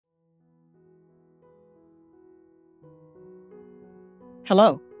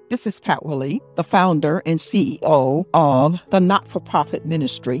Hello, this is Pat Willie, the founder and CEO of the not-for-profit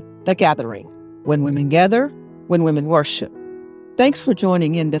ministry, The Gathering. When women gather, when women worship. Thanks for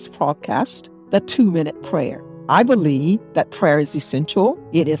joining in this podcast, The 2-Minute Prayer. I believe that prayer is essential,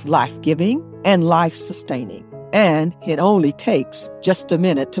 it is life-giving and life-sustaining, and it only takes just a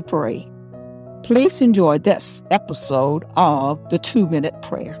minute to pray. Please enjoy this episode of The 2-Minute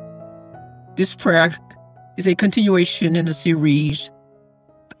Prayer. This prayer is a continuation in the series,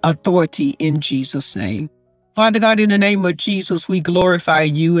 Authority in Jesus' Name. Father God, in the name of Jesus, we glorify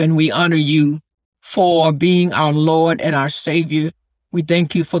you and we honor you for being our Lord and our Savior. We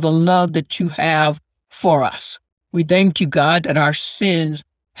thank you for the love that you have for us. We thank you, God, that our sins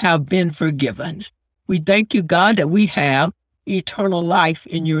have been forgiven. We thank you, God, that we have eternal life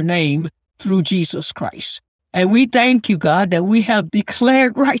in your name through Jesus Christ. And we thank you, God, that we have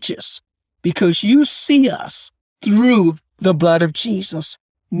declared righteous because you see us through the blood of Jesus.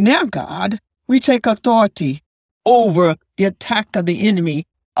 Now, God, we take authority over the attack of the enemy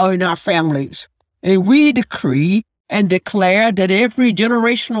in our families. And we decree and declare that every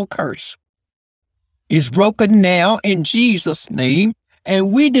generational curse is broken now in Jesus' name.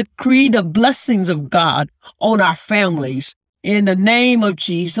 And we decree the blessings of God on our families in the name of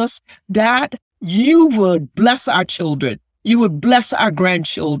Jesus, that you would bless our children. You would bless our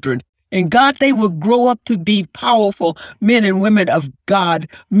grandchildren. And God, they will grow up to be powerful men and women of God,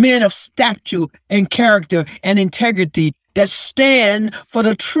 men of stature and character and integrity that stand for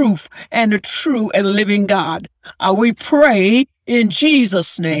the truth and the true and living God. We pray in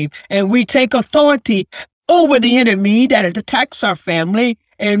Jesus' name, and we take authority over the enemy that attacks our family,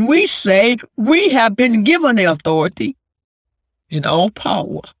 and we say we have been given the authority and all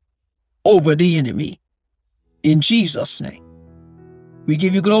power over the enemy. In Jesus' name. We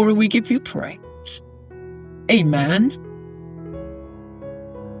give you glory, we give you praise. Amen.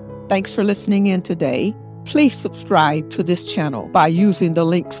 Thanks for listening in today. Please subscribe to this channel by using the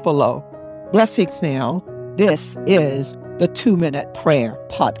links below. Blessings now. This is the 2-Minute Prayer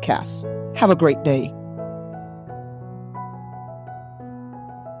Podcast. Have a great day.